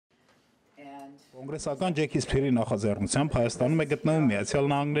Կոնգրեսական Ջեքի Սփիրի նախաձեռնությամբ Հայաստանում է գտնվում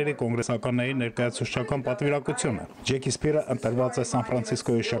ԱՄՆ-ի կոնգրեսականների ներկայացուցչական պատվիրակությունը։ Ջեքի Սփիրը ընտրված է Սան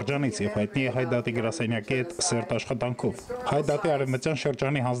Ֆրանցիսկոյի շրջանից եւ հայտնի է Հայ Դատի գրասենյակի հետ սերտ աշխատանքով։ Հայ Դատի Արեւմտյան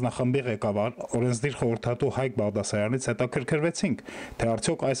շրջանի հանձնախմբի ղեկավար, օրենսդիր խորհրդատու Հայկ Բաղդասարյանից հետաքրքրվեցինք, թե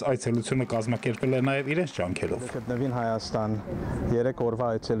արդյոք այս այցելությունը կազմակերպվել է նաեւ իրենց ջանքերով։ Գտնվին Հայաստան 3 օրվա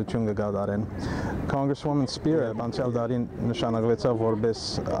այցելություն կգադարեն։ Congresswoman Սփիրը անցյալ տարին նշանակվեցավ որպես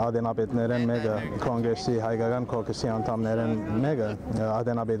ադենապետներեն մեկը կոնգրեսի հայկական կոկեսի անդամներեն մեկը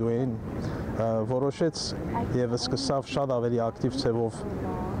ադենապետուին որոշեց եւ սկսավ շատ ավելի ակտիվ ցևով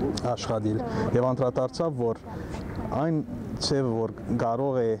աշխատել եւ անդրադարձավ որ այն ցևը որ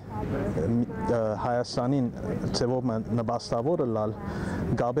կարող է Հայաստանին ցևով նպաստավոր լալ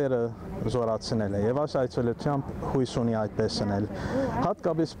գաբերը զորացնել է եւ այս այցելությամբ հույս ունի այդպես անել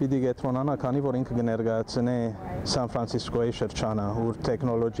հատկապես պիտի գետրոնանա քանի որ ինքը կներկայացնե Սան Ֆրանցիսկոյի շրջանը ուր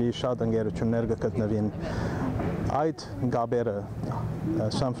տեխնոլոգիի շատ ընկերություններ կգտնվին այդ գաբերը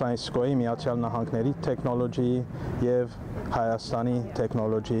Սան Ֆրանցիսկոյի Միացյալ Նահանգների տեխնոլոգիի եւ Հայաստանի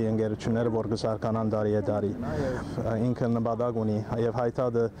տեխնոլոգիի ընկերությունները որ կզարգանան տարի ինքը նպատակ ունի եւ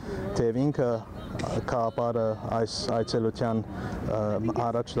հայտարարը թե ինքը կապարը այս այցելության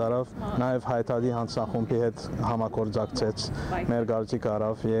առաջ դարավ նաև հայտարարի հանձնախմբի հետ համագործակցեց մեր գարցիկ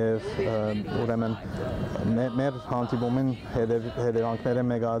արավ եւ ուրեմն մեր հանդիպումին հետևանքները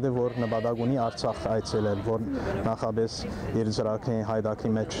մեգա է որ նպատակ ունի Արցախ այցելել որ նախապես իր ծրագրի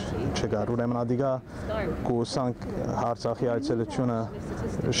հայտակի մեջ չկար ուրեմն ադիգա կուսանք Արցախի այցելությունը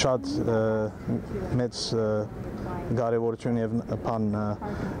շատ մեծ կարևորություն եւ բան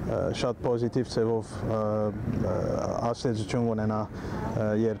շատ պոզիտիվ ցևով ասեցություն ունենա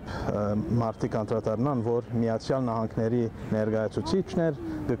երբ մարտիկ անդրադառնան որ Միացյալ Նահանգների ներկայացուցիչներ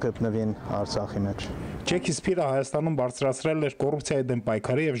կգտնվին Արցախի մեջ Ջեքի Սփիրը Հայաստանում բարձրացրել էր կոռուպցիայի դեմ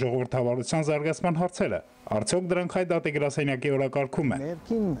պայքարի եւ ժողովրդավարության զարգացման հարցերը։ Արդյոք դրանք Հայ Դատի գրասենյակի օրակարգում են։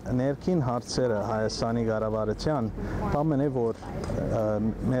 Ներքին հարցերը Հայաստանի կառավարության բանն է որ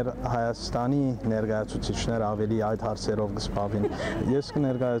մեր Հայաստանի ներկայացուցիչները ավելի այդ հարցերով կսպավին։ Ես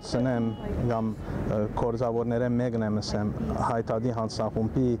կներկայացնեմ կամ կորզավորները մեկն եմ ասեմ Հայ Դատի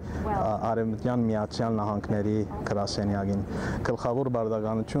հանձնախմբի Արեւմտյան Միացյալ Նահանգների գրասենյակին։ Գլխավոր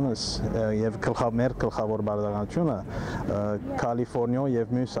բարդականությունս եւ մեր գլխավոր բարդականությունը Կալիֆոռնիա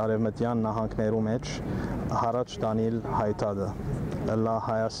եւ մյուս արևմտյան նահանգներու մեջ հարաճ տանել հայտարարը լա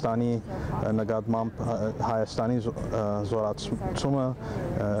Հայաստանի նկատմամբ Հայաստանի զորացումը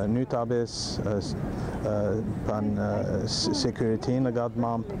նույնպես բան security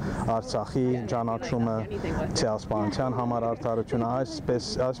նկատմամբ Արցախի ճանաչումը ցեղասպանության համար արդարությունը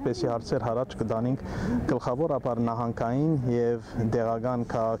այսպեսի հարցեր հարաճ կդանենք գլխավորապես նահանգային եւ դեղական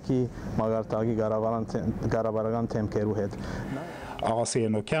քաղաքի մագարտակի կառավարական թեմքերու հետ Աղասի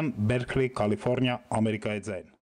Ենոքյան, Բերքլի, Կալիֆոռնիա, Ամերիկայի ձայն